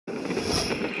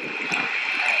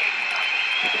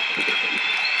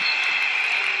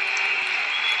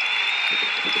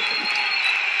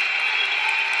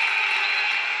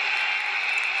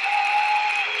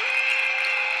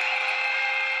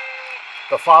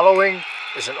following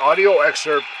is an audio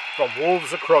excerpt from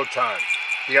Wolves of Croton,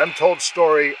 The Untold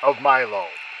Story of Milo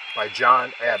by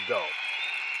John Abdo.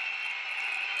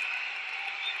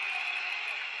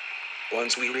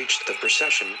 Once we reached the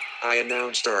procession, I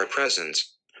announced our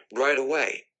presence. Right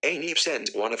away, Amy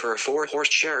sent one of her 4-horse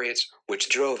chariots, which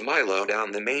drove Milo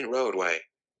down the main roadway.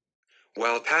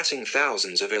 While passing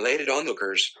thousands of elated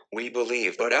onlookers, we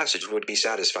believed Bodasage would be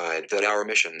satisfied that our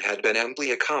mission had been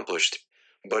amply accomplished.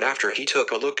 But after he took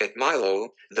a look at Milo,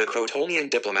 the Crotonian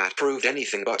diplomat proved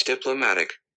anything but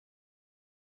diplomatic.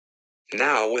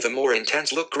 Now with a more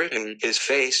intense look gripping his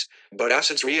face,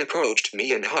 Bodasage reapproached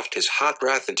me and huffed his hot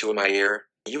breath into my ear.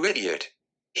 "You idiot.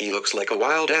 He looks like a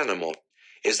wild animal.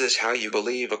 Is this how you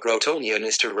believe a Crotonian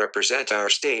is to represent our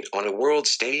state on a world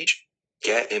stage?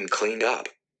 Get him cleaned up.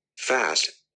 Fast."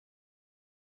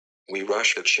 We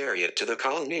rushed the chariot to the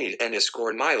colonnade and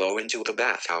escorted Milo into the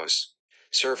bathhouse.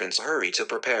 Servants hurried to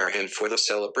prepare him for the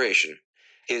celebration.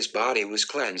 His body was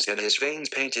cleansed and his veins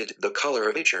painted the color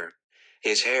of nature.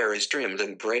 His hair is trimmed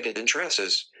and braided in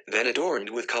tresses, then adorned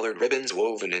with colored ribbons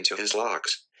woven into his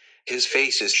locks. His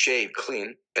face is shaved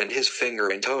clean, and his finger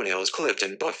and toenails clipped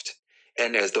and buffed.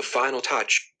 And as the final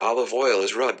touch, olive oil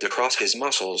is rubbed across his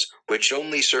muscles, which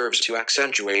only serves to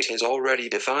accentuate his already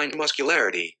defined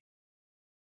muscularity.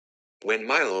 When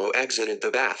Milo exited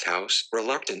the bathhouse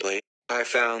reluctantly, I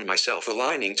found myself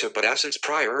aligning to Bodasage's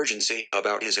prior urgency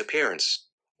about his appearance.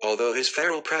 Although his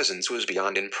feral presence was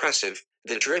beyond impressive,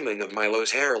 the trimming of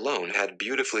Milo's hair alone had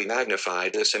beautifully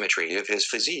magnified the symmetry of his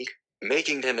physique,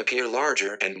 making him appear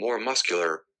larger and more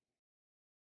muscular.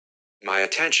 My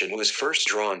attention was first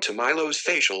drawn to Milo's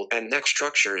facial and neck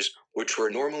structures, which were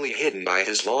normally hidden by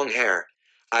his long hair.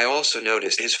 I also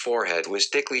noticed his forehead was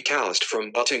thickly calloused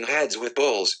from butting heads with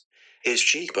bulls. His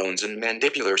cheekbones and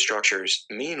mandibular structures,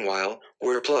 meanwhile,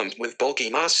 were plumped with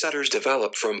bulky masseters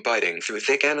developed from biting through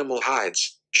thick animal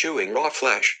hides, chewing raw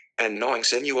flesh, and gnawing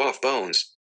sinew off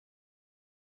bones.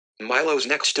 Milo's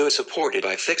neck stood supported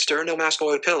by thick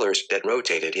sternomascoid pillars that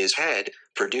rotated his head,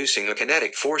 producing a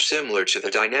kinetic force similar to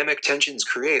the dynamic tensions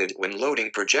created when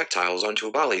loading projectiles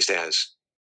onto ballistas.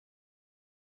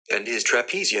 And his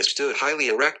trapezius stood highly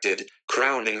erected,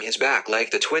 crowning his back like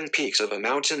the twin peaks of a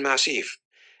mountain massif.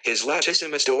 His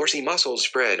latissimus dorsi muscles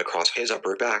spread across his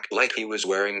upper back like he was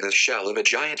wearing the shell of a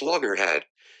giant loggerhead.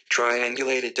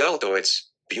 Triangulated deltoids,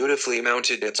 beautifully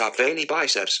mounted at top veiny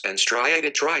biceps and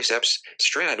striated triceps,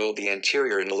 straddled the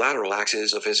anterior and lateral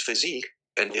axes of his physique,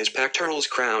 and his pectorals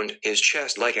crowned his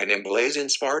chest like an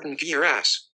emblazoned Spartan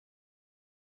cuirass.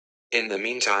 In the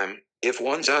meantime, if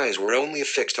one's eyes were only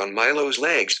fixed on Milo's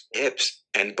legs, hips,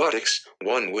 and buttocks,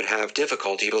 one would have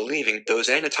difficulty believing those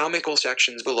anatomical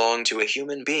sections belonged to a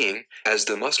human being, as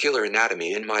the muscular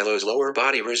anatomy in Milo's lower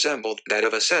body resembled that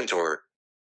of a centaur.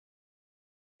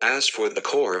 As for the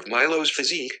core of Milo's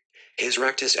physique, his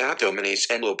rectus abdominis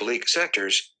and oblique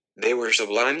sectors, they were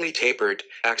sublimely tapered,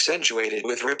 accentuated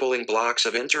with rippling blocks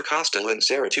of intercostal and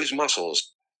serratus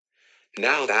muscles.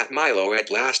 Now that Milo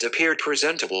at last appeared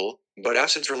presentable,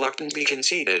 Bodasage reluctantly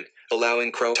conceded,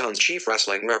 allowing Croton's chief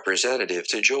wrestling representative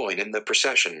to join in the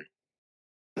procession.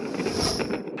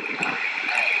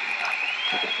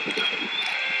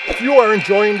 If you are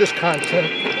enjoying this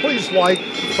content, please like,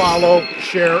 follow,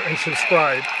 share, and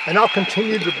subscribe, and I'll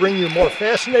continue to bring you more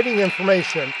fascinating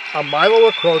information on Milo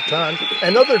of Croton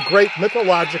and other great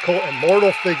mythological and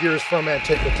mortal figures from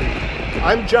antiquity.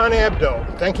 I'm John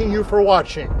Abdo, thanking you for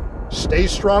watching. Stay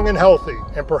strong and healthy,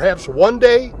 and perhaps one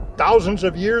day, thousands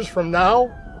of years from now,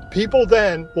 people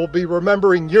then will be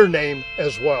remembering your name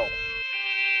as well.